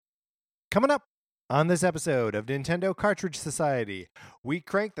Coming up on this episode of Nintendo Cartridge Society, we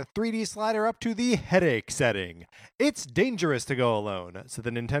crank the 3D slider up to the headache setting. It's dangerous to go alone, so the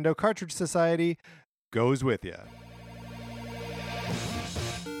Nintendo Cartridge Society goes with you.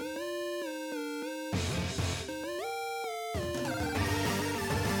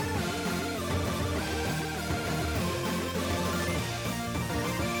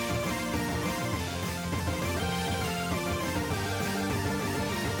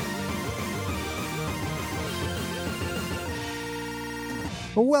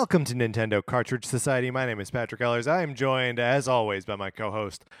 Welcome to Nintendo Cartridge Society. My name is Patrick Ellers. I am joined, as always, by my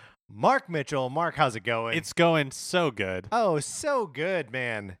co-host, Mark Mitchell. Mark, how's it going? It's going so good. Oh, so good,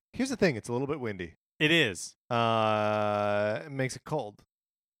 man. Here's the thing. It's a little bit windy. It is. It makes it cold.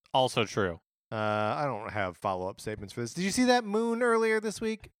 Also true. I don't have follow-up statements for this. Did you see that moon earlier this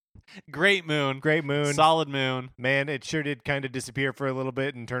week? Great moon. Great moon. Solid moon. Man, it sure did kind of disappear for a little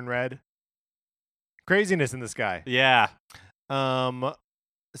bit and turn red. Craziness in the sky. Yeah.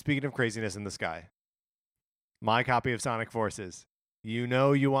 Speaking of craziness in the sky, my copy of Sonic Forces. You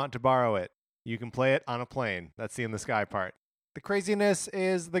know you want to borrow it. You can play it on a plane. That's the in the sky part. The craziness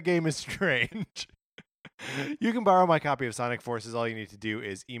is the game is strange. You can borrow my copy of Sonic Forces. All you need to do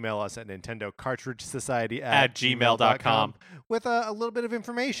is email us at Nintendo Cartridge Society at gmail.com with a little bit of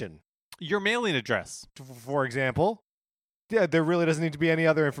information. Your mailing address. For example, there really doesn't need to be any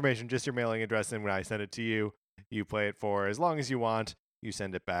other information, just your mailing address. And when I send it to you, you play it for as long as you want. You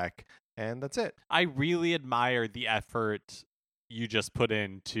send it back, and that's it. I really admire the effort you just put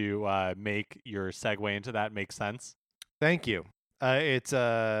in to make your segue into that make sense. Thank you.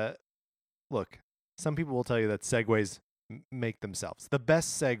 Look, some people will tell you that segues make themselves. The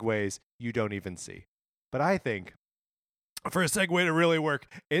best segues you don't even see. But I think for a segue to really work,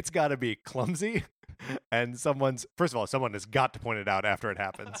 it's got to be clumsy, and someone has got to point it out after it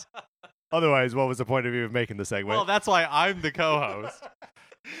happens. Otherwise, what was the point of you making the segue? Well, that's why I'm the co-host.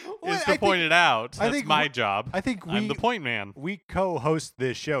 Well, is to point it out. I That's think my job. I think I'm the point man. We co-host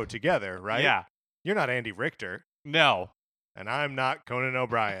this show together, right? Yeah. You're not Andy Richter, No. and I'm not Conan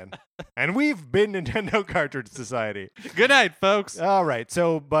O'Brien. And we've been Nintendo Cartridge Society. Good night, folks. All right.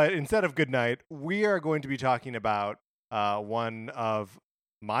 But instead of good night, we are going to be talking about one of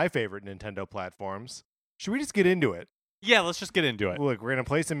my favorite Nintendo platforms. Should we just get into it? Yeah, let's just get into it. Look, we're going to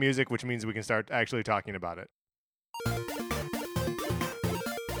play some music, which means we can start actually talking about it.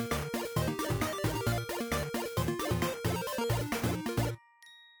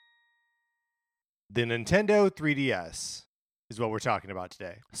 The Nintendo 3DS is what we're talking about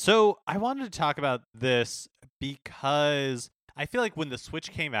today. So I wanted to talk about this because I feel like when the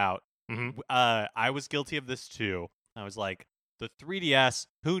Switch came out, Mm-hmm. I was guilty of this too. I was like, the 3DS,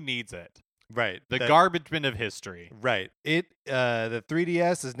 who needs it? Right. The garbage bin of history. Right. The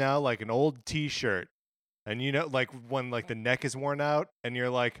 3DS is now like an old T-shirt. And you know, like when like the neck is worn out and you're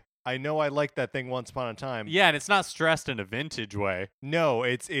like, I know I liked that thing once upon a time. Yeah, and it's not stressed in a vintage way. No,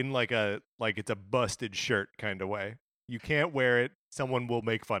 it's in it's a busted shirt kind of way. You can't wear it. Someone will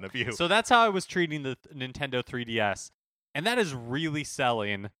make fun of you. So that's how I was treating the Nintendo 3DS. And that is really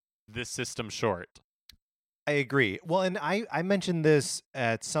selling this system short. I agree. Well, and I mentioned this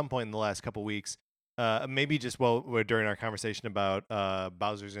at some point in the last couple weeks, maybe just during our conversation about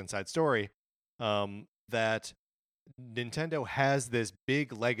Bowser's Inside Story, that Nintendo has this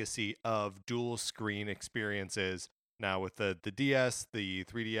big legacy of dual screen experiences now with the DS, the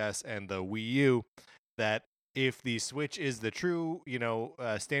 3DS, and the Wii U. That if the Switch is the true,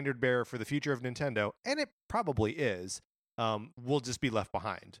 standard bearer for the future of Nintendo, and it probably is, we'll just be left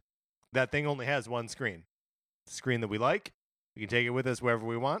behind. That thing only has one screen. The screen that we like. We can take it with us wherever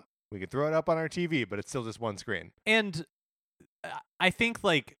we want. We can throw it up on our TV, but it's still just one screen. And I think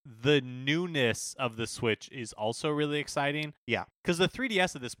like the newness of the Switch is also really exciting. Yeah. Because the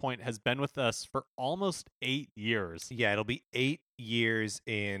 3DS at this point has been with us for almost 8 years. Yeah, it'll be 8 years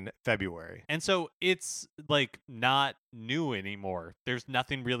in February. And so it's like not new anymore. There's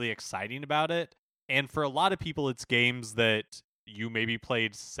nothing really exciting about it. And for a lot of people, it's games that you maybe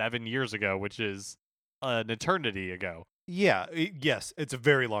played 7 years ago, which is an eternity ago. Yeah, yes, it's a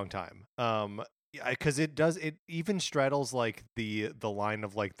very long time. Because it even straddles like the line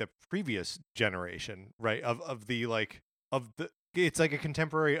of like the previous generation, right? It's like a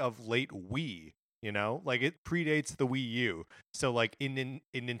contemporary of late Wii. Like it predates the Wii U. So like in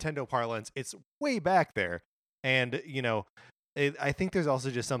Nintendo parlance, it's way back there. And I think there's also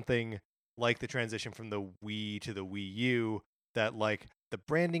just something like the transition from the Wii to the Wii U that like the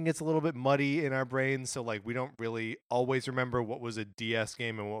branding gets a little bit muddy in our brains, so like we don't really always remember what was a DS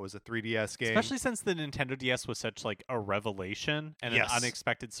game and what was a 3DS game. Especially since the Nintendo DS was such like a revelation and an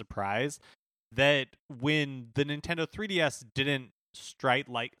unexpected surprise, that when the Nintendo 3DS didn't strike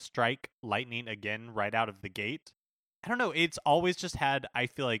lightning again right out of the gate, I don't know, it's always just had, I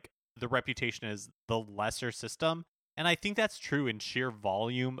feel like, the reputation as the lesser system, and I think that's true in sheer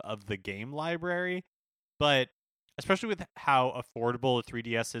volume of the game library, but especially with how affordable a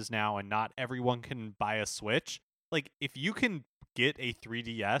 3DS is now and not everyone can buy a Switch, like if you can get a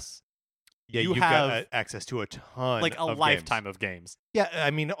 3DS, you've got access to a ton, like a lifetime of games. Yeah, I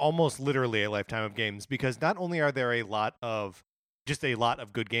mean, almost literally a lifetime of games, because not only are there a lot of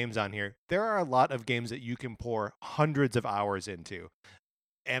good games on here, there are a lot of games that you can pour hundreds of hours into.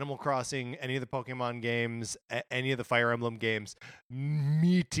 Animal Crossing, any of the Pokemon games, any of the Fire Emblem games,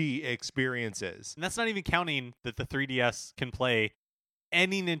 meaty experiences. And that's not even counting that the 3DS can play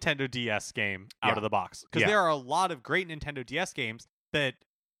any Nintendo DS game out of the box. Because there are a lot of great Nintendo DS games that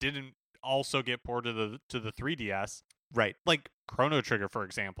didn't also get ported to the 3DS. Right. Like Chrono Trigger, for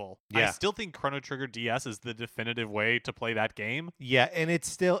example. Yeah. I still think Chrono Trigger DS is the definitive way to play that game. Yeah, and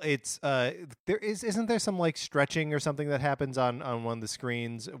isn't there some like stretching or something that happens on one of the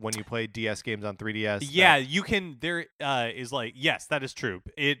screens when you play DS games on 3DS? Yeah, you can. There is like, yes, that is true.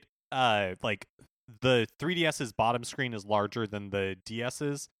 It like the 3DS's bottom screen is larger than the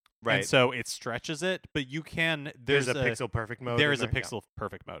DS's. Right. And so it stretches it, but you can. There's a pixel perfect mode. There is a pixel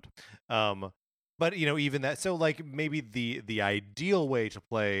perfect mode. But even that, so like maybe the ideal way to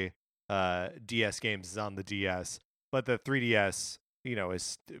play DS games is on the DS, but the 3DS,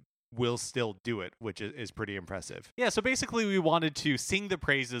 will still do it, which is pretty impressive. Yeah, so basically we wanted to sing the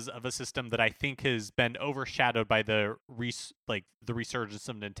praises of a system that I think has been overshadowed by the resurgence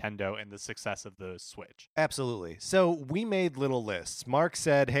of Nintendo and the success of the Switch. Absolutely. So we made little lists. Mark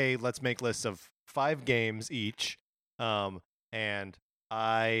said, "Hey, let's make lists of 5 games each." And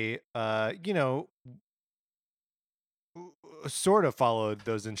I, sort of folled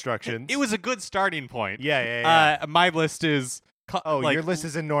those instructions. It was a good starting point. Yeah. My list is your list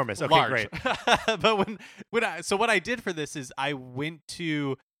is enormous. Okay, large. Great. But what I did for this is I went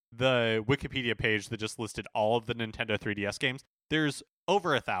to the Wikipedia page that just listed all of the Nintendo 3DS games. There's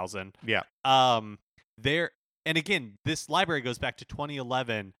over 1,000. Yeah. And again, this library goes back to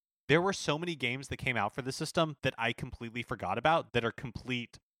 2011. There were so many games that came out for the system that I completely forgot about that are completely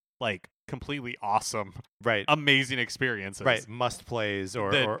awesome, right? Amazing experiences, right? Must plays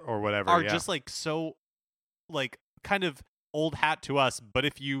or whatever are just like so, like kind of old hat to us. But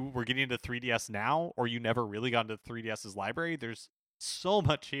if you were getting into 3DS now, or you never really got into 3DS's library, there's so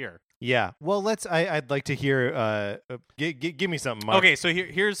much here. Yeah. Well, I'd like to hear. Give me something, Mark. Okay, so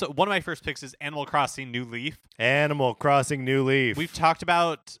here's one of my first picks is Animal Crossing New Leaf. Animal Crossing New Leaf. We've talked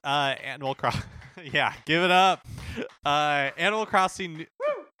about Animal Crossing. Yeah, give it up. Animal Crossing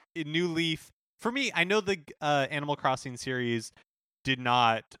New Leaf. For me, I know the Animal Crossing series did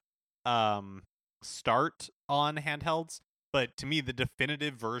not start on handhelds, but to me, the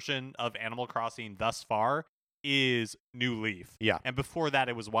definitive version of Animal Crossing thus far is New Leaf. Yeah. And before that,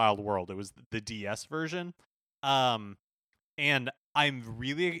 it was Wild World. It was the DS version. And I'm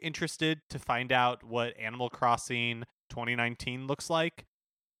really interested to find out what Animal Crossing 2019 looks like.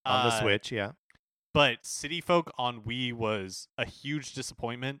 On the Switch, yeah. But City Folk on Wii was a huge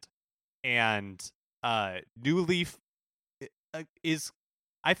disappointment. And New Leaf is...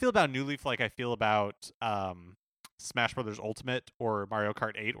 I feel about New Leaf like I feel about Smash Brothers Ultimate or Mario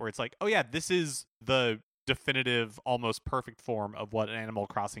Kart 8, where it's like, oh yeah, this is the definitive, almost perfect form of what an Animal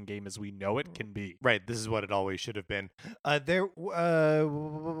Crossing game as we know it can be. Right, this is what it always should have been. There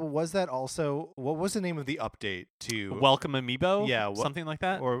was that also. What was the name of the update to Welcome Amiibo? Yeah, something like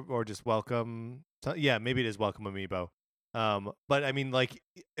that, or just Welcome. Yeah, maybe it is Welcome Amiibo. But I mean, like,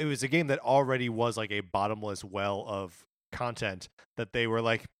 it was a game that already was like a bottomless well of content that they were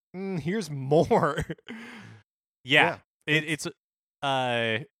like, here's more. Yeah. It's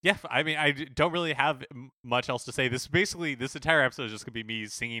I mean, I don't really have much else to say. This entire episode is just gonna be me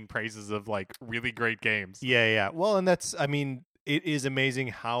singing praises of like really great games. Yeah. Well, and that's, I mean, it is amazing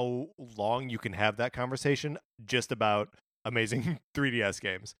how long you can have that conversation just about amazing 3DS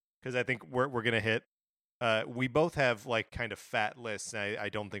games, because I think we're gonna hit. We both have like kind of fat lists, and I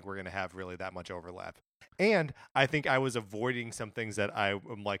don't think we're gonna have really that much overlap. And I think I was avoiding some things that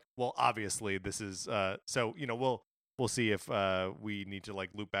I'm like, well, obviously this is so we'll see if we need to like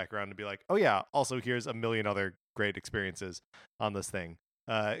loop back around and be like, oh yeah, also here's a million other great experiences on this thing.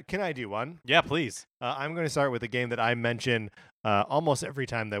 Can I do one? Yeah, please. I'm going to start with a game that I mention almost every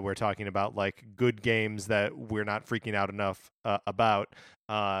time that we're talking about like good games that we're not freaking out enough about.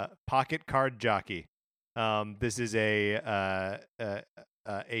 Pocket Card Jockey. This is a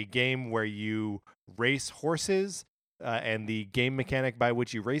game where you race horses, and the game mechanic by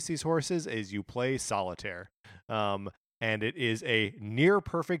which you race these horses is you play solitaire. And it is a near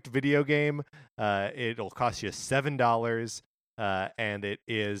perfect video game. It'll cost you $7. And it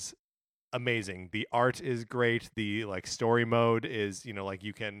is amazing. The art is great. The like story mode is, like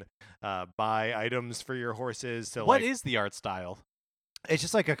you can buy items for your horses. To What is the art style? It's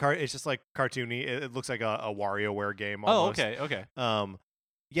just like it's just like cartoony. It looks like a WarioWare game Oh, almost. okay.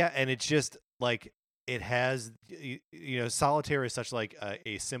 Yeah, and it's just like it has, solitaire is such like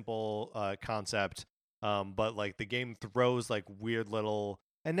a simple concept, but like the game throws like weird little,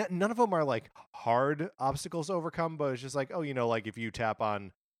 and none of them are like hard obstacles to overcome, but it's just like, oh, like if you tap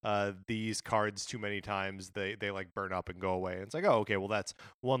on these cards too many times, they like burn up and go away. And it's like, oh, okay, well that's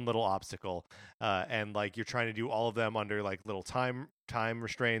one little obstacle, and like you're trying to do all of them under like little time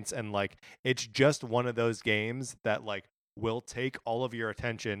restraints, and like it's just one of those games that like will take all of your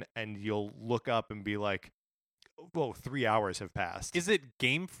attention, and you'll look up and be like, whoa, 3 hours have passed. Is it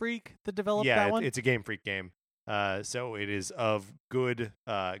Game Freak that developed Yeah, that one? it's a Game Freak game. So it is of good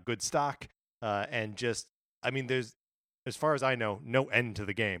stock, and just, I mean, there's, as far as I know, no end to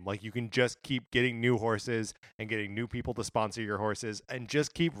the game. Like you can just keep getting new horses and getting new people to sponsor your horses, and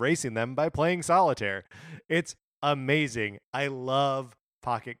just keep racing them by playing solitaire. It's amazing. I love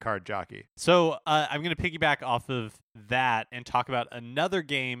Pocket Card Jockey. So I'm going to piggyback off of that and talk about another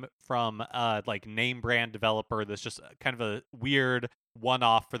game from like name brand developer that's just kind of a weird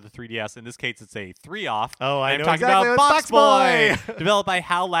one-off for the 3DS. In this case, it's a 3-off. Oh, I I'm know talking exactly. about It's Box Boy, Boy! developed by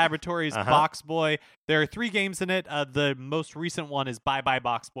HAL Laboratories. Uh-huh. Box Boy. There are 3 games in it. The most recent one is Bye Bye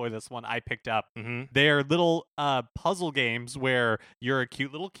Box Boy. This one I picked up. Mm-hmm. They're little puzzle games where you're a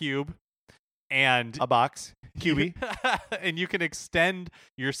cute little cube and A box. QB. and you can extend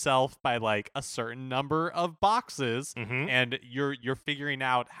yourself by like a certain number of boxes, Mm-hmm. and you're figuring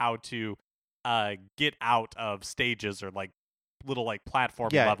out how to get out of stages or like little like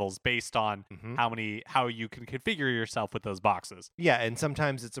platforming levels based on how you can configure yourself with those boxes. Yeah, and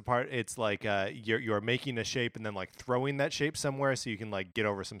sometimes it's like you're making a shape and then like throwing that shape somewhere so you can like get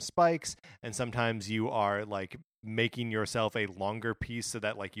over some spikes, and sometimes you are like making yourself a longer piece so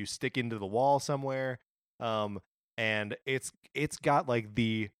that like you stick into the wall somewhere. And it's got like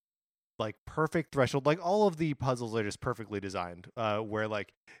the like perfect threshold. Like all of the puzzles are just perfectly designed. Where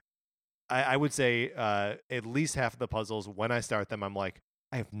like I would say at least half of the puzzles, when I start them, I'm like,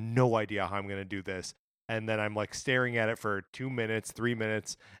 I have no idea how I'm going to do this. And then I'm like staring at it for 2 minutes, 3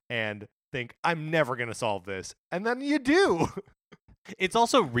 minutes, and think, I'm never going to solve this. And then you do. It's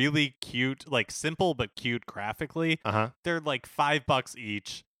also really cute, like simple but cute graphically. Uh-huh. They're like $5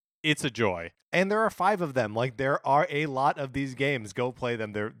 each. It's a joy. And there are 5 of them. Like there are a lot of these games. Go play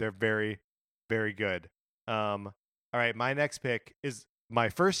them. They're very, very good. All right, my next pick is my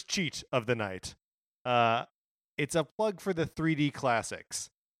first cheat of the night. It's a plug for the 3D classics,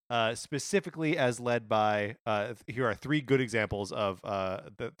 specifically as led by, here are 3 good examples of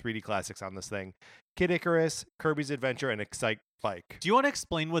the 3D classics on this thing. Kid Icarus, Kirby's Adventure, and Excite Bike. Do you want to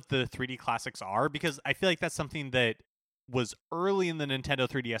explain what the 3D classics are? Because I feel like that's something that was early in the Nintendo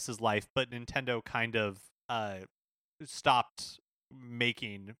 3DS's life, but Nintendo kind of stopped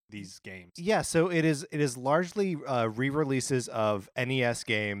making these games. Yeah, so it is largely re-releases of NES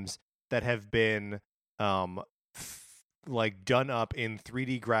games that have been like done up in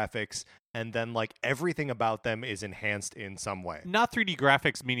 3D graphics, and then like everything about them is enhanced in some way. Not 3D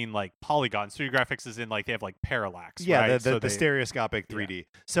graphics meaning like polygons. 3D graphics is in like they have like parallax. Yeah, right? the stereoscopic 3D. Yeah.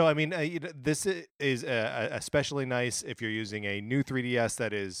 So I mean, this is especially nice if you're using a new 3DS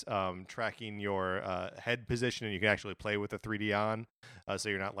that is tracking your head position, and you can actually play with the 3D on, so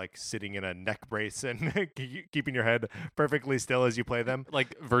you're not like sitting in a neck brace and keeping your head perfectly still as you play them.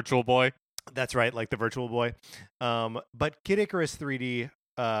 Like Virtual Boy. That's right, like the Virtual Boy. But Kid Icarus 3D,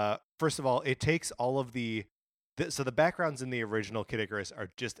 first of all, it takes all of so the backgrounds in the original Kid Icarus are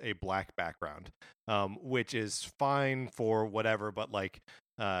just a black background, which is fine for whatever, but like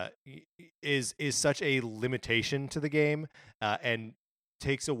is such a limitation to the game, and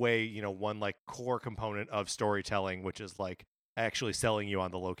takes away one like core component of storytelling, which is like actually selling you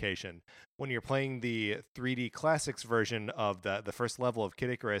on the location. When you're playing the 3D classics version of the first level of Kid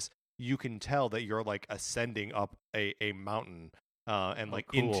Icarus, you can tell that you're like ascending up a mountain and like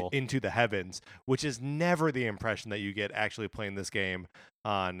cool. into the heavens, which is never the impression that you get actually playing this game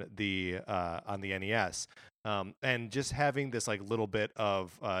on the NES. And just having this like little bit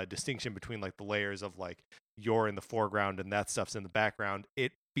of distinction between like the layers of like you're in the foreground and that stuff's in the background,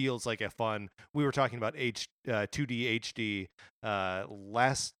 it feels like a fun. We were talking about 2D HD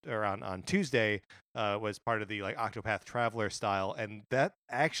last or on Tuesday, was part of the like Octopath Traveler style, and that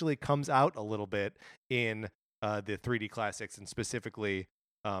actually comes out a little bit in the 3D classics, and specifically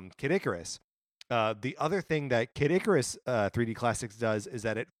Kid Icarus. The other thing that Kid Icarus 3D classics does is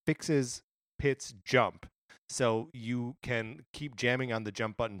that it fixes Pit's jump, so you can keep jamming on the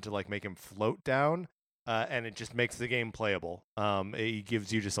jump button to like make him float down. And it just makes the game playable. It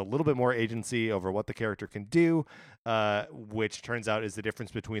gives you just a little bit more agency over what the character can do, which turns out is the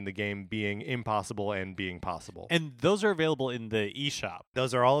difference between the game being impossible and being possible. And those are available in the eShop.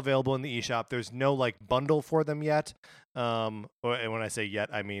 Those are all available in the eShop. There's no like bundle for them yet. And when I say yet,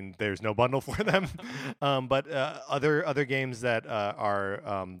 I mean there's no bundle for them. But other games that are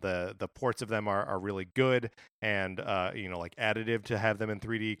the ports of them are really good, and like additive to have them in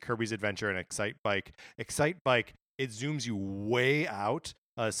 3D. Kirby's Adventure and Excite Bike. Excite Bike, it zooms you way out,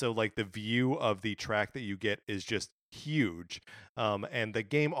 so like the view of the track that you get is just huge. And the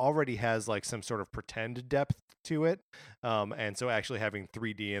game already has like some sort of pretend depth to it, and so actually having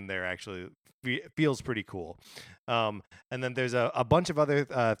 3D in there actually feels pretty cool. And then there's a bunch of other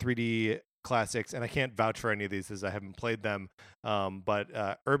 3D classics, and I can't vouch for any of these as I haven't played them,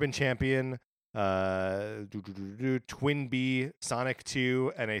 but Urban Champion, Twin Bee, Sonic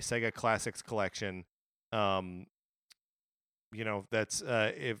 2, and a Sega Classics collection. That's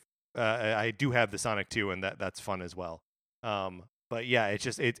if I do have the Sonic 2, and that's fun as well. But yeah,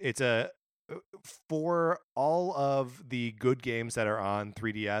 it's a for all of the good games that are on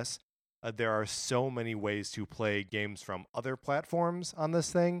 3DS. There are so many ways to play games from other platforms on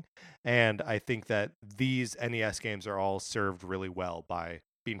this thing, and I think that these NES games are all served really well by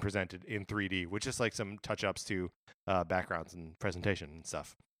being presented in 3D, with just like some touch-ups to backgrounds and presentation and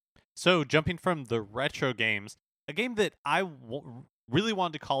stuff. So jumping from the retro games, a game that I really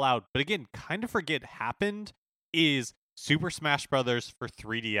wanted to call out, but again, kind of forget happened, is Super Smash Brothers for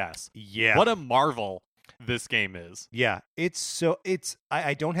 3DS. Yeah. What a marvel this game is. Yeah,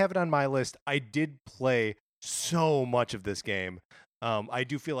 I don't have it on my list. I did play so much of this game. I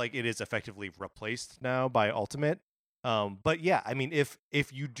do feel like it is effectively replaced now by Ultimate. But yeah, I mean, if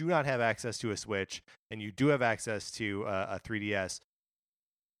you do not have access to a Switch and you do have access to a 3DS,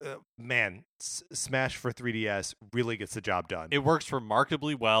 man, Smash for 3DS really gets the job done. It works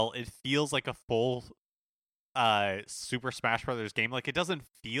remarkably well. It feels like a full Super Smash Brothers game. Like, it doesn't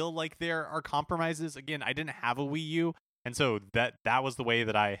feel like there are compromises. Again, I didn't have a Wii U, and so that was the way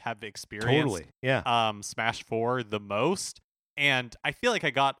that I have experienced totally. Yeah. Smash 4 the most, and I feel like I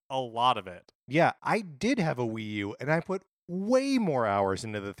got a lot of it. Yeah, I did have a Wii U, and I put way more hours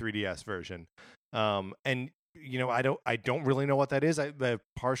into the 3DS version. And I don't really know what that is.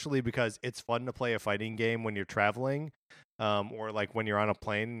 Partially because it's fun to play a fighting game when you're traveling, or like when you're on a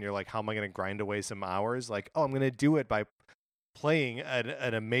plane and you're like, how am I going to grind away some hours? Like, oh, I'm going to do it by playing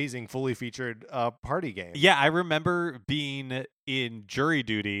an amazing fully featured party game. Yeah, I remember being in jury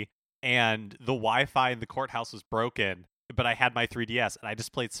duty and the Wi-Fi in the courthouse was broken, but I had my 3DS and I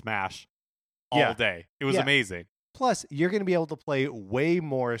just played Smash all day. It was amazing. Plus, you're going to be able to play way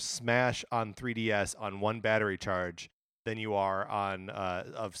more Smash on 3DS on one battery charge than you are on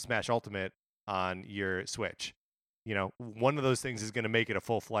of Smash Ultimate on your Switch. One of those things is going to make it a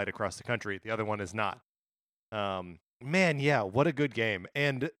full flight across the country. The other one is not. Man, yeah, what a good game.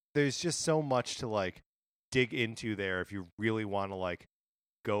 And there's just so much to like dig into there if you really want to like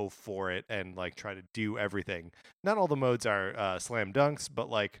go for it and like try to do everything. Not all the modes are slam dunks, but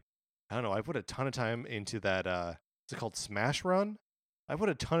like, I don't know, I put a ton of time into that is it called Smash Run? I put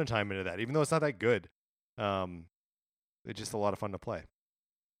a ton of time into that, even though it's not that good. It's just a lot of fun to play.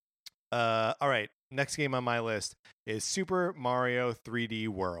 All right, next game on my list is Super Mario 3D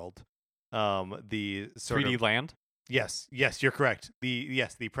World. The sort 3D of Land? Yes, you're correct.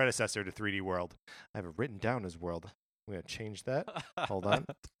 The predecessor to 3D World. I have it written down as World. I'm gonna change that. Hold on.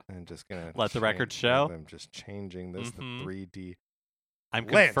 I'm just gonna let the record show. I'm just changing this to 3D. I'm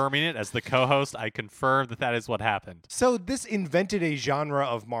confirming it as the co-host. I confirm that is what happened. So this invented a genre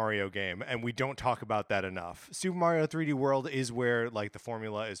of Mario game, and we don't talk about that enough. Super Mario 3D World is where like the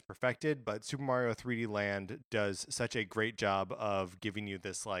formula is perfected, but Super Mario 3D Land does such a great job of giving you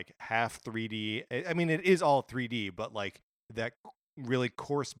this like half 3D. I mean, it is all 3D, but like that really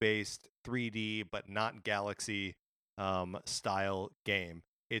course-based 3D, but not Galaxy style game.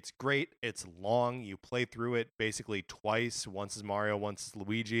 It's great. It's long. You play through it basically twice. Once is Mario, once is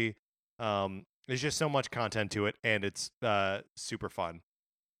Luigi. There's just so much content to it, and it's super fun.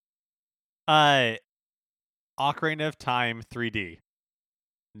 Ocarina of Time 3D.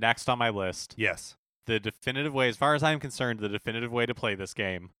 Next on my list. Yes, The definitive way, as far as I'm concerned, the definitive way to play this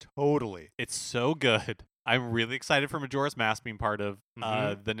game. totally. It's so good. I'm really excited for Majora's Mask being part of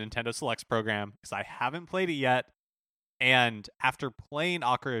the Nintendo Selects program because I haven't played it yet. And after playing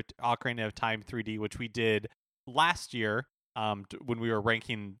Ocarina of Time 3D, which we did last year when we were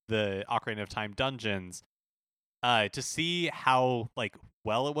ranking the Ocarina of Time dungeons, to see how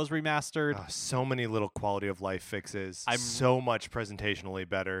well it was remastered. So many little quality of life fixes. I'm so much presentationally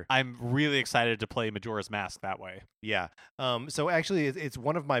better. I'm really excited to play Majora's Mask that way. Yeah. So actually, it's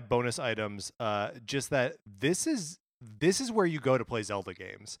one of my bonus items. Just that this is where you go to play Zelda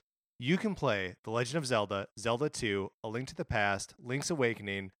games. You can play The Legend of Zelda, Zelda 2, A Link to the Past, Link's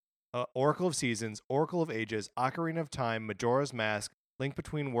Awakening, Oracle of Seasons, Oracle of Ages, Ocarina of Time, Majora's Mask, Link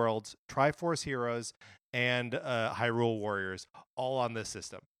Between Worlds, Triforce Heroes, and Hyrule Warriors, all on this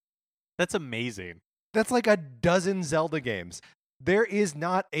system. That's amazing. That's like a dozen Zelda games. There is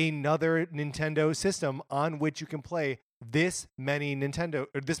not another Nintendo system on which you can play this many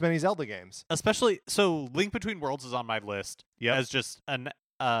Zelda games. Especially, so Link Between Worlds is on my list as just an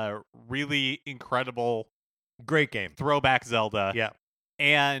really incredible, great game, throwback Zelda. Yeah,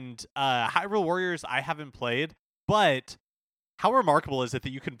 and Hyrule Warriors I haven't played, but how remarkable is it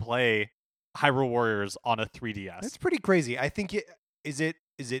that you can play Hyrule Warriors on a 3DS? It's pretty crazy. I think is it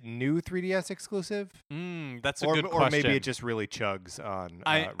new 3DS exclusive? That's a good question. Or maybe it just really chugs on.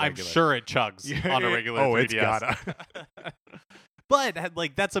 I'm sure it chugs on a regular 3DS. It's gotta.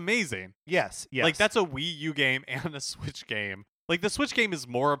 But that's amazing. Yes. That's a Wii U game and a Switch game. The Switch game is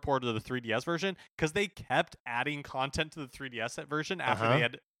more important to the 3DS version because they kept adding content to the 3DS version after they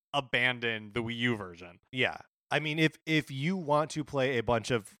had abandoned the Wii U version. Yeah. I mean, if you want to play a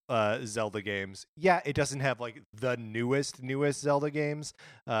bunch of Zelda games, it doesn't have the newest Zelda games.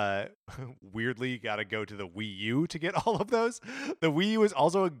 Weirdly, you got to go to the Wii U to get all of those. The Wii U is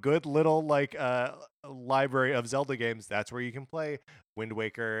also a good little library of Zelda games. That's where you can play Wind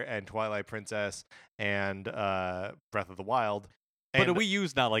Waker and Twilight Princess and Breath of the Wild. But a Wii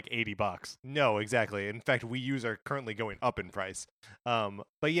U's not $80. No, exactly. In fact, Wii U's are currently going up in price.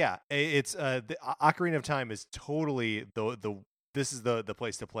 But yeah, it's the Ocarina of Time is totally this is the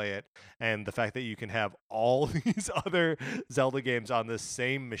place to play it, and the fact that you can have all these other Zelda games on the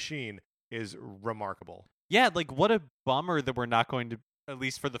same machine is remarkable. Yeah, what a bummer that we're not going to, at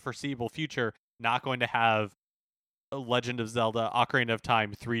least for the foreseeable future, not going to have a Legend of Zelda Ocarina of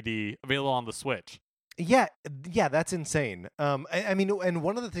Time 3D available on the Switch. Yeah, that's insane. I mean, and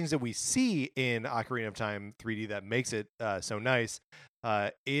one of the things that we see in Ocarina of Time 3D that makes it so nice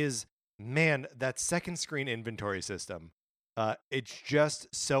is, man, that second screen inventory system. It's just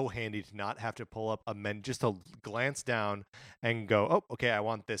so handy to not have to pull up a menu, just to glance down and go, oh, okay, I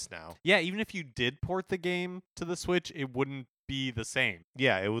want this now. Yeah, even if you did port the game to the Switch, it wouldn't be the same.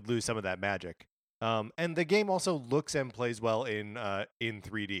 Yeah, it would lose some of that magic. And the game also looks and plays well in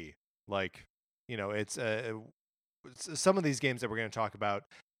 3D. It's some of these games that we're going to talk about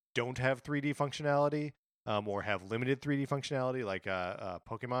don't have 3D functionality or have limited 3D functionality, like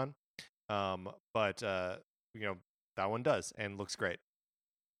Pokemon. But that one does and looks great.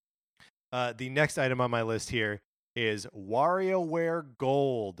 The next item on my list here is WarioWare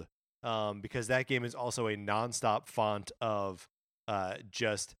Gold, because that game is also a nonstop font of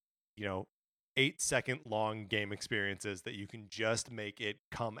just 8-second long game experiences that you can just make it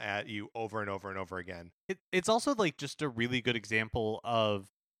come at you over and over and over again. It's also just a really good example of,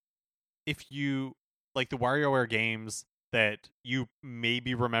 if you the WarioWare games that you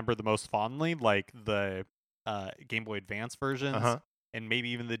maybe remember the most fondly, like the Game Boy Advance versions and maybe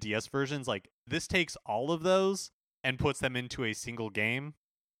even the DS versions, this takes all of those and puts them into a single game,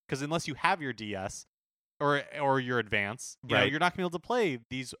 because unless you have your DS or your Advance, you're not going to be able to play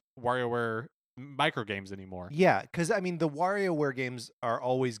these WarioWare micro games anymore. Yeah, because I mean, the WarioWare games are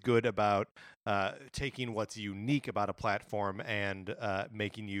always good about taking what's unique about a platform and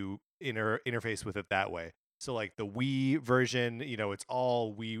making you interface with it that way. So the Wii version, it's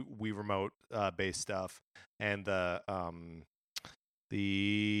all Wii remote based stuff, and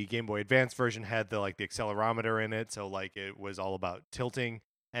the Game Boy Advance version had the accelerometer in it, so it was all about tilting.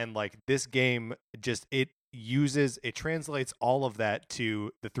 And this game it translates all of that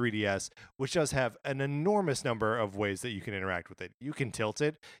to the 3DS, which does have an enormous number of ways that you can interact with it. You can tilt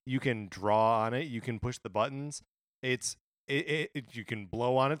it, you can draw on it, you can push the buttons. You can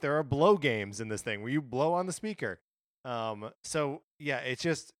blow on it. There are blow games in this thing where you blow on the speaker. So yeah, it's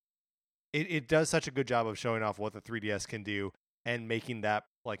just it does such a good job of showing off what the 3DS can do and making that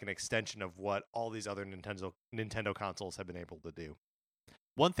an extension of what all these other Nintendo consoles have been able to do.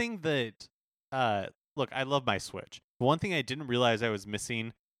 One thing that look, I love my Switch. One thing I didn't realize I was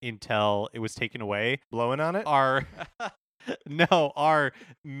missing until it was taken away Blowing on it? are are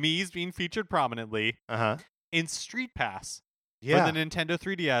Mii's being featured prominently Uh-huh. in Street Pass Yeah. for the Nintendo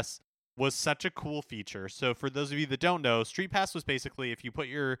 3DS was such a cool feature. So for those of you that don't know, Street Pass was basically if you put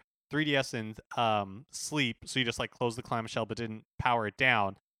your 3DS in sleep, so you just like close the clamshell but didn't power it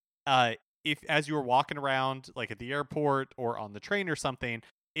down. If as you were walking around like at the airport or on the train or something,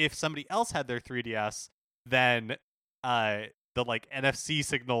 if somebody else had their 3DS, then the like NFC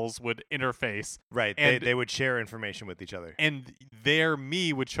signals would interface. Right. And They would share information with each other. and their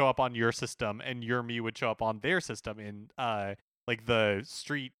Mii would show up on your system and your Mii would show up on their system in like the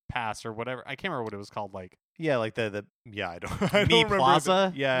Street Pass or whatever. I can't remember what it was called, like Yeah, like the yeah, I don't I Mii don't remember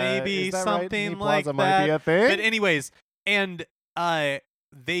Plaza, yeah, maybe is that right? something Mii like Plaza might be that. a thing. But anyways, and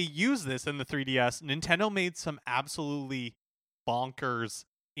they use this in the 3DS. Nintendo made some absolutely bonkers,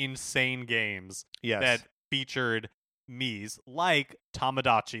 insane games Yes. that featured Mii's, like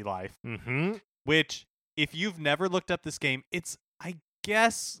Tamagotchi Life, Mm-hmm. which if you've never looked up this game, it's, I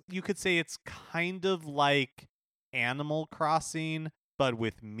guess you could say it's kind of like Animal Crossing, but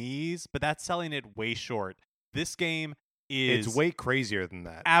with Mii's, but that's selling it way short. This game is It's way crazier than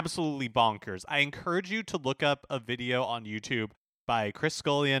that. absolutely bonkers. I encourage you to look up a video on YouTube by Chris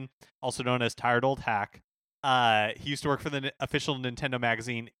Scullion, also known as Tired Old Hack. He used to work for the official Nintendo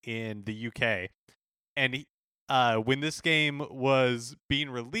magazine in the UK. And he, when this game was being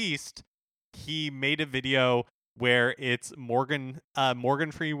released, he made a video where it's Morgan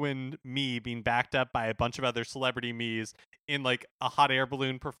Freeman Mii being backed up by a bunch of other celebrity Mii's in like a hot air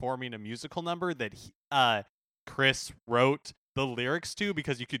balloon performing a musical number that Chris wrote the lyrics to,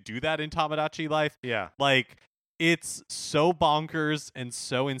 because you could do that in Tamagotchi Life. Yeah. Like, it's so bonkers and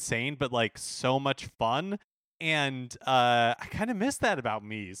so insane, but like so much fun. And I kind of miss that about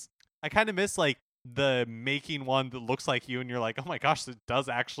Mii's. I kind of miss like the making one that looks like you and you're like, oh my gosh, it does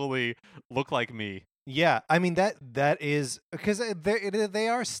actually look like me. Yeah, I mean that is because they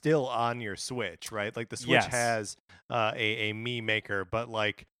are still on your Switch, right? Like the Switch Yes. has a Mii Maker, but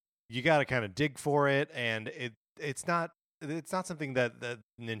like you got to kind of dig for it, and it's not something that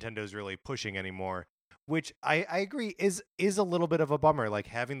Nintendo's really pushing anymore. Which I agree is a little bit of a bummer. Like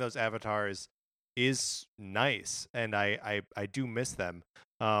having those avatars is nice, and I do miss them.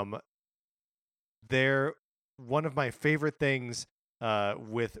 They're one of my favorite things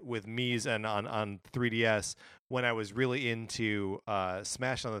with Mii's and on 3DS. When I was really into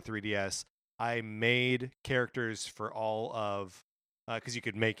Smash on the 3DS, I made characters for all of because you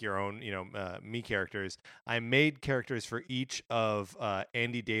could make your own, Mii characters. I made characters for each of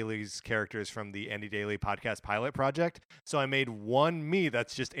Andy Daly's characters from the Andy Daly podcast pilot project. So I made one Mii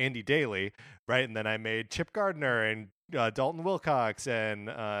that's just Andy Daly, right? And then I made Chip Gardner and Dalton Wilcox and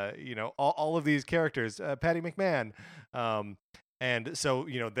all of these characters, Patty McMahon. And so,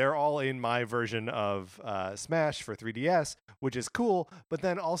 they're all in my version of Smash for 3DS, which is cool. But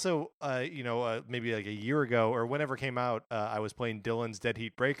then also, maybe like a year ago or whenever it came out, I was playing Dylan's Dead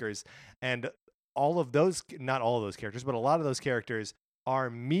Heat Breakers. And all of those, not all of those characters, but a lot of those characters are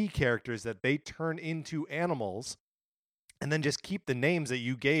Mii characters that they turn into animals and then just keep the names that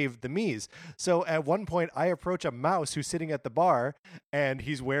you gave the Mii's. So at one point, I approach a mouse who's sitting at the bar, and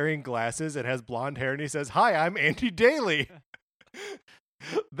he's wearing glasses and has blonde hair, and he says, "Hi, I'm Andy Daly."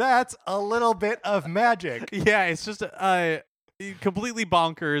 That's a little bit of magic. Yeah, it's just completely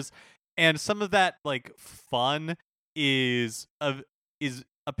bonkers, and some of that like fun is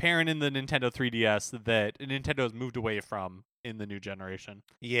apparent in the Nintendo 3DS that Nintendo has moved away from in the new generation.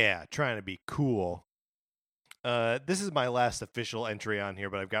 Yeah, trying to be cool. This is my last official entry on here,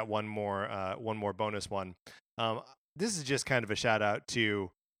 but I've got one more bonus one. This is just kind of a shout out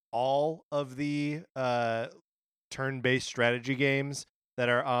to all of the turn-based strategy games that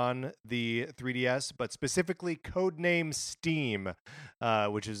are on the 3DS, but specifically Codename Steam,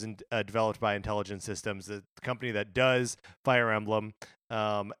 which is developed by Intelligent Systems, the company that does Fire Emblem,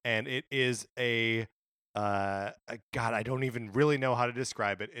 and it is God, I don't even really know how to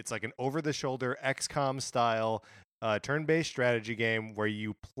describe it. It's like an over-the-shoulder XCOM style turn-based strategy game where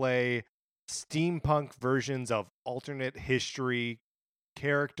you play steampunk versions of alternate history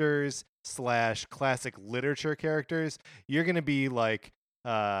characters / classic literature characters. You're gonna be like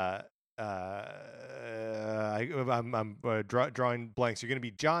I'm drawing blanks. You're gonna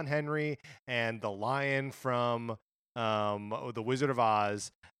be John Henry and the lion from the Wizard of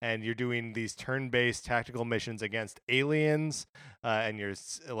Oz, and you're doing these turn-based tactical missions against aliens, and you're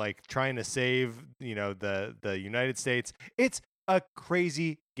like trying to save the United States. It's a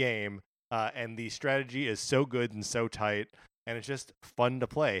crazy game, and the strategy is so good and so tight. and it's just fun to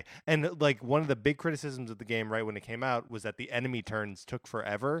play. And like one of the big criticisms of the game right when it came out was that the enemy turns took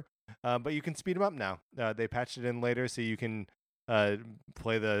forever, but you can speed them up now. They patched it in later, so you can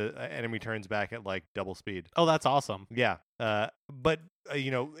play the enemy turns back at like double speed. Oh, that's awesome. Yeah, but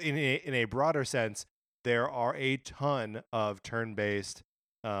you know, in a broader sense, there are a ton of turn-based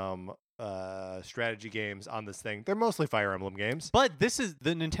strategy games on this thing. They're mostly Fire Emblem games. But this is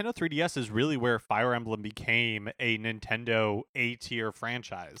the Nintendo 3DS is really where Fire Emblem became a Nintendo A-tier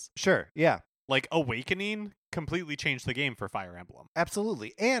franchise. Sure, yeah. Like Awakening completely changed the game for Fire Emblem.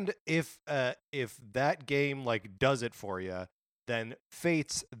 Absolutely. And if that game like does it for you, then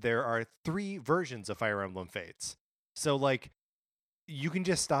Fates, there are 3 versions of Fire Emblem Fates. So like you can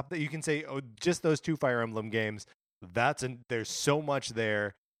just stop that. You can say, oh, just those 2 Fire Emblem games. There's so much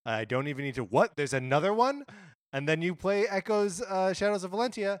there. I don't even need to. What? There's another one? And then you play Echoes, Shadows of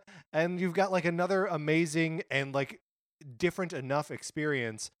Valentia, and you've got like another amazing and like different enough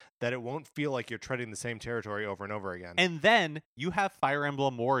experience that it won't feel like you're treading the same territory over and over again. And then you have Fire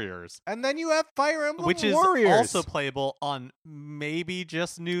Emblem Warriors. And then you have Fire Emblem which Warriors. Is also playable on maybe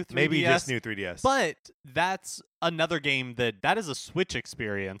just new 3DS. Maybe just new 3DS. But that's another game that is a Switch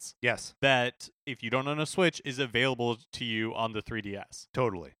experience. Yes. That, if you don't own a Switch, is available to you on the 3DS.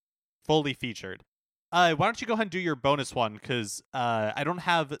 Totally. Fully featured. Why don't you go ahead and do your bonus one? Because I don't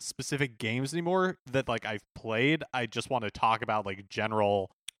have specific games anymore that like I've played. I just want to talk about like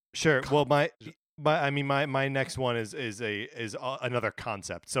general. Sure. Well, my next one is another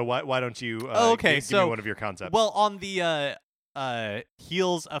concept. So why don't you? Give me one of your concepts. Well, on the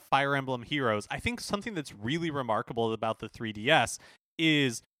heels of Fire Emblem Heroes, I think something that's really remarkable about the 3DS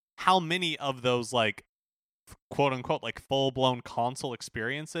is how many of those like quote unquote like full blown console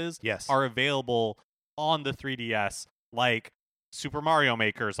experiences are available on the 3DS, like Super Mario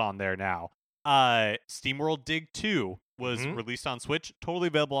Maker's on there now. SteamWorld Dig 2 was released on Switch, totally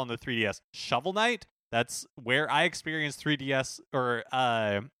available on the 3DS. Shovel Knight, that's where I experienced 3DS or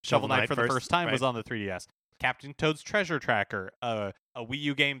Shovel Knight for the first time, was on the 3DS. Captain Toad's Treasure Tracker, a Wii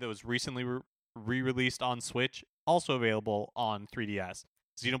U game that was recently re-released on Switch, also available on 3DS.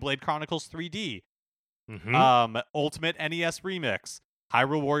 Xenoblade Chronicles 3D, Ultimate NES Remix,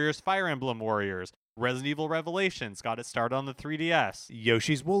 Hyrule Warriors, Fire Emblem Warriors, Resident Evil Revelations got it started on the 3DS.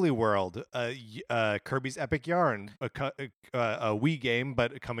 Yoshi's Woolly World, Kirby's Epic Yarn, a Wii game,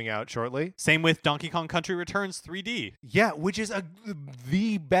 but coming out shortly. Same with Donkey Kong Country Returns 3D. Yeah, which is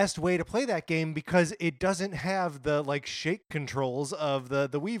the best way to play that game because it doesn't have the like shake controls of the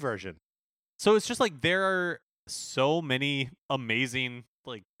Wii version. So it's just like there are so many amazing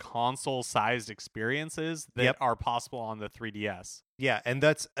like console-sized experiences that are possible on the 3DS. Yeah, and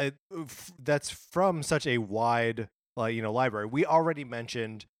that's from such a wide library. We already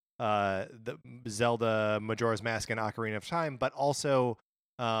mentioned the Zelda Majora's Mask and Ocarina of Time, but also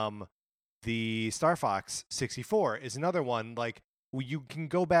the Star Fox 64 is another one. Like you can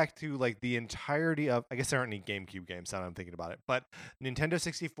go back to like the entirety of, I guess there aren't any GameCube games now that I'm thinking about it, but Nintendo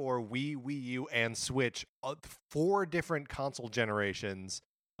 64, Wii U, and Switch, 4 different console generations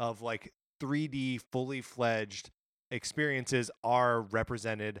of like 3D fully fledged experiences are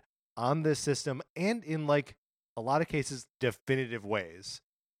represented on this system and in like a lot of cases definitive ways.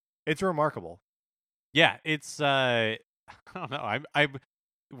 It's remarkable. Yeah, it's I don't know.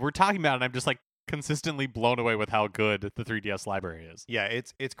 We're talking about it and I'm just like consistently blown away with how good the 3DS library is. Yeah,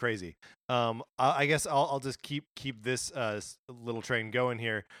 it's crazy. I guess I'll just keep this little train going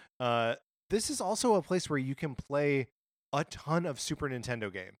here. This is also a place where you can play a ton of Super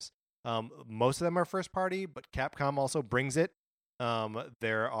Nintendo games. Most of them are first party, but Capcom also brings it.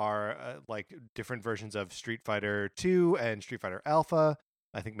 There are like different versions of Street Fighter 2 and Street Fighter Alpha.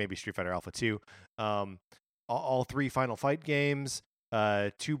 I think maybe Street Fighter Alpha 2. All 3 Final Fight games,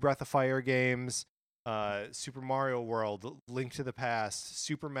 2 Breath of Fire games, Super Mario World, Link to the Past,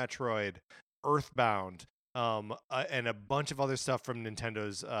 Super Metroid, Earthbound, and a bunch of other stuff from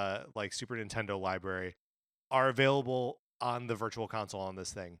Nintendo's like Super Nintendo library are available on the Virtual Console on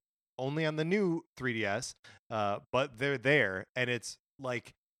this thing. Only on the new 3DS, but they're there, and it's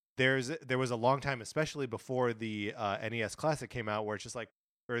like there was a long time, especially before the NES Classic came out, where it's just like,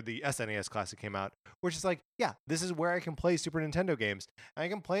 or the SNES Classic came out, where it's just like, yeah, this is where I can play Super Nintendo games, and I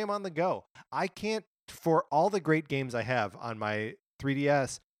can play them on the go. I can't, for all the great games I have on my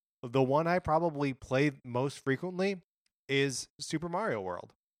 3DS, the one I probably play most frequently is Super Mario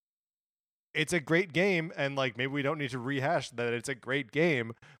World. It's a great game, and like maybe we don't need to rehash that it's a great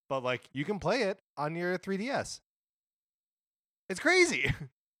game, but like you can play it on your 3DS. It's crazy.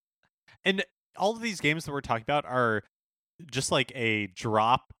 And all of these games that we're talking about are just like a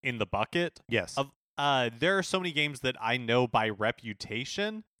drop in the bucket. Yes. Of there are so many games that I know by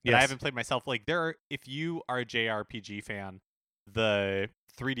reputation that I Yes. haven't played myself. Like if you are a JRPG fan, the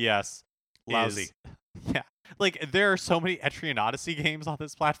 3DS Lousy. is yeah. Like there are so many Etrian Odyssey games on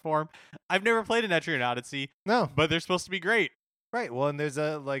this platform. I've never played an Etrian Odyssey, No. but they're supposed to be great. Right. Well, and there's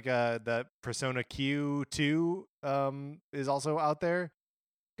that Persona Q2 is also out there.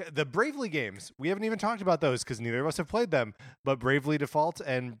 The Bravely games, we haven't even talked about those because neither of us have played them. But Bravely Default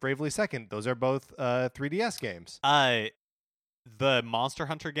and Bravely Second, those are both 3DS games. The Monster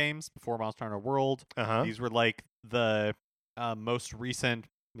Hunter games before Monster Hunter World, Uh-huh. these were like the most recent,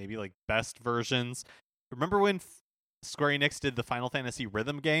 maybe like best versions. Remember when Square Enix did the Final Fantasy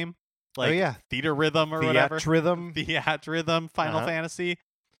Rhythm game? Like yeah. Theater Rhythm or whatever. Rhythm. Theat Rhythm Final Uh-huh. Fantasy.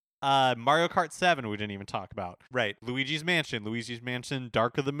 Mario Kart 7 we didn't even talk about. Right. Luigi's Mansion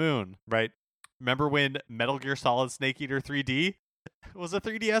Dark of the Moon. Right. Remember when Metal Gear Solid Snake Eater 3D was a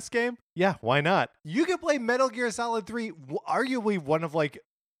 3DS game? Yeah, why not? You can play Metal Gear Solid 3, arguably one of like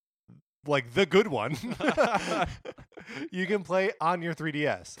the good one. You can play on your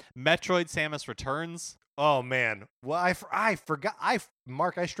 3DS. Metroid Samus Returns. Oh man, well I forgot.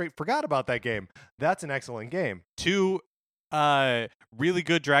 Mark, I straight forgot about that game. That's an excellent game. 2 really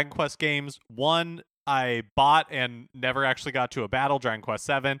good Dragon Quest games. 1 I bought and never actually got to a battle, Dragon Quest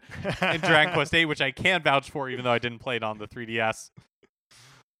 7, and Dragon Quest 8, which I can vouch for even though I didn't play it on the 3DS.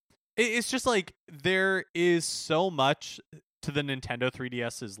 It's just like there is so much to the Nintendo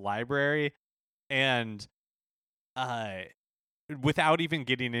 3DS's library, and without even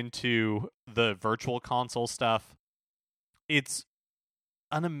getting into the virtual console stuff, it's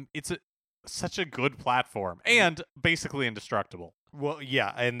such a good platform and basically indestructible. Well,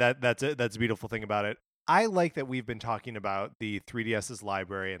 yeah, and that's a beautiful thing about it. I like that we've been talking about the 3DS's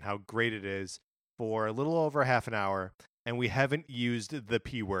library and how great it is for a little over half an hour, and we haven't used the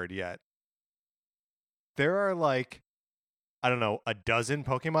P word yet. There are like, I don't know, a dozen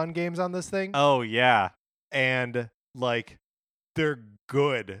Pokemon games on this thing. Oh yeah. And like they're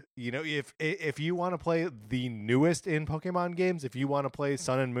good. You know, if you want to play the newest in Pokemon games, if you want to play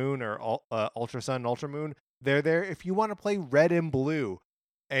Sun and Moon or Ultra Sun and Ultra Moon, they're there. If you want to play Red and Blue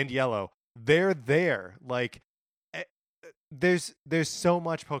and Yellow, they're there. Like there's so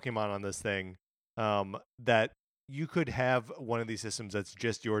much Pokemon on this thing that you could have one of these systems that's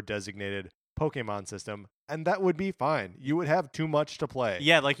just your designated Pokemon system, and that would be fine. You would have too much to play.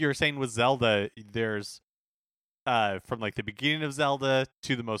 Yeah, like you were saying with Zelda, there's from like the beginning of Zelda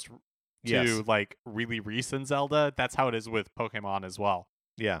to the most to like really recent Zelda. That's how it is with Pokemon as well.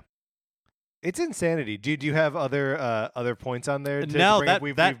 Yeah. It's insanity. Do you have other points on there? No, bring up?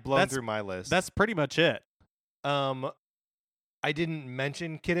 We've blown through my list. That's pretty much it. I didn't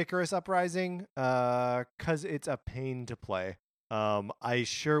mention Kid Icarus Uprising because it's a pain to play. I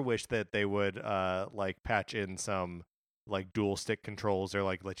sure wish that they would like patch in some like dual stick controls or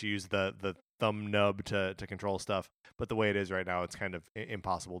like let you use the thumb nub to control stuff. But the way it is right now, it's kind of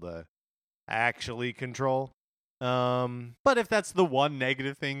impossible to actually control. But if that's the one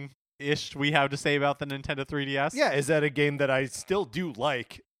negative thing ish we have to say about the Nintendo 3DS, yeah, is that a game that I still do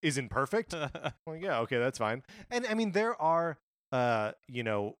like isn't perfect? Well, yeah, okay, that's fine. And I mean, there are 7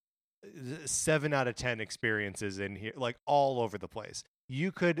 out of 10 experiences in here, like all over the place.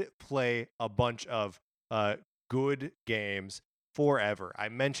 You could play a bunch of good games forever. I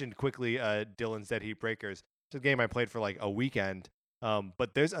mentioned quickly Dylan's Dead Heat Breakers. It's a game I played for like a weekend,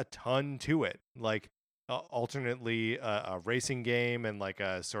 but there's a ton to it. Like alternately a racing game and like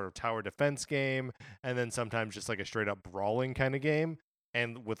a sort of tower defense game, and then sometimes just like a straight up brawling kind of game,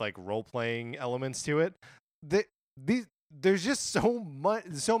 and with like role playing elements to it. There's just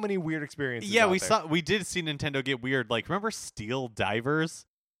so many weird experiences. Yeah, we did see Nintendo get weird. Like, remember Steel Divers?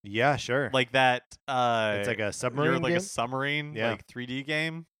 Yeah, sure. Like that. It's like a submarine. You're like game? a submarine, Yeah. like 3D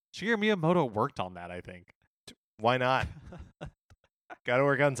game. Shigeru Miyamoto worked on that, I think. Why not? Got to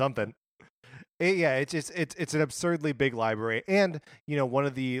work on something. It's an absurdly big library, and one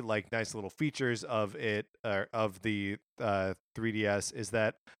of the like nice little features of it of the 3DS is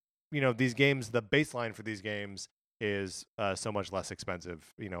that these games, the baseline for these games is so much less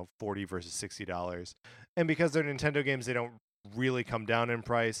expensive, $40 versus $60, and because they're Nintendo games, they don't really come down in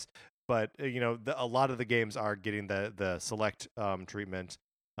price. But a lot of the games are getting the select treatment,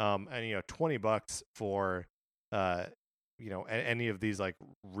 and $20 for any of these like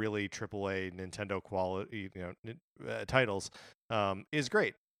really AAA Nintendo quality titles is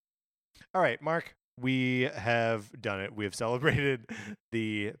great. All right, Mark, we have done it. We have celebrated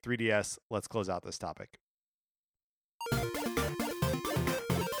the 3DS. Let's close out this topic.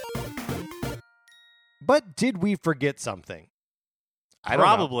 But did we forget something? I don't know.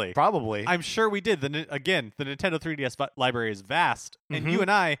 Probably. Probably. I'm sure we did. Again, the Nintendo 3DS library is vast, and Mhm. you and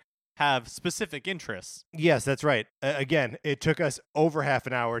I have specific interests. Yes, that's right. Again, it took us over half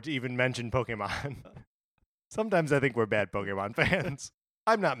an hour to even mention Pokemon. Sometimes I think we're bad Pokemon fans.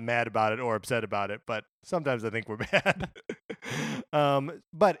 I'm not mad about it or upset about it, but sometimes I think we're bad.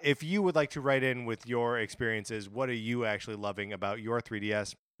 But if you would like to write in with your experiences, what are you actually loving about your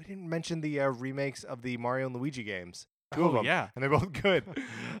 3DS? We didn't mention the remakes of the Mario and Luigi games. Two of them. Yeah. And they're both good.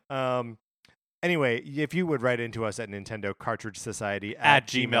 Anyway, if you would write into us at Nintendo Cartridge Society At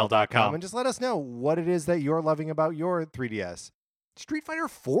gmail.com. and just let us know what it is that you're loving about your 3DS. Street Fighter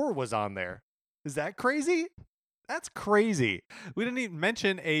 4 was on there. Is that crazy? That's crazy. We didn't even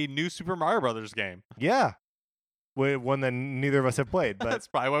mention a new Super Mario Brothers game. Yeah. One that neither of us have played, but That's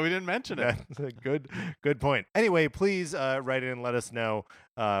probably why we didn't mention it. that's a good point. Anyway, please write in and let us know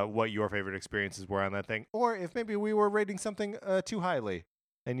what your favorite experiences were on that thing, or if maybe we were rating something too highly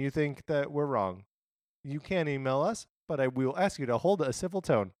and you think that we're wrong. You can email us, but we will ask you to hold a civil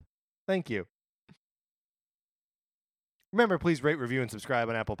tone. Thank you. Remember, please rate, review, and subscribe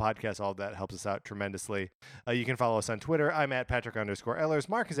on Apple Podcasts. All of that helps us out tremendously. You can follow us on Twitter. I'm at Patrick_Ellers.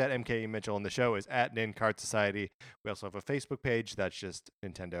 Mark is at MKE Mitchell, and the show is at Nin Cart Society. We also have a Facebook page. That's just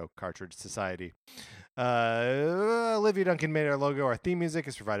Nintendo Cartridge Society. Olivia Duncan made our logo. Our theme music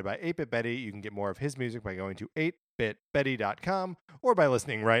is provided by 8-Bit Betty. You can get more of his music by going to 8bitbetty.com or by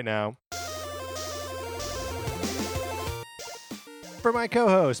listening right now. For my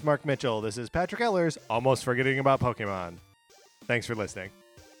co-host, Mark Mitchell, this is Patrick Ellers, almost forgetting about Pokemon. Thanks for listening.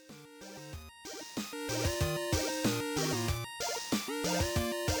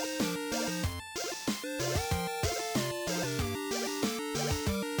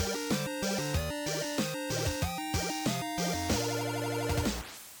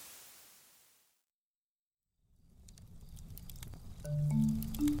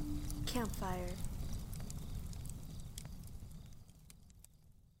 Campfire.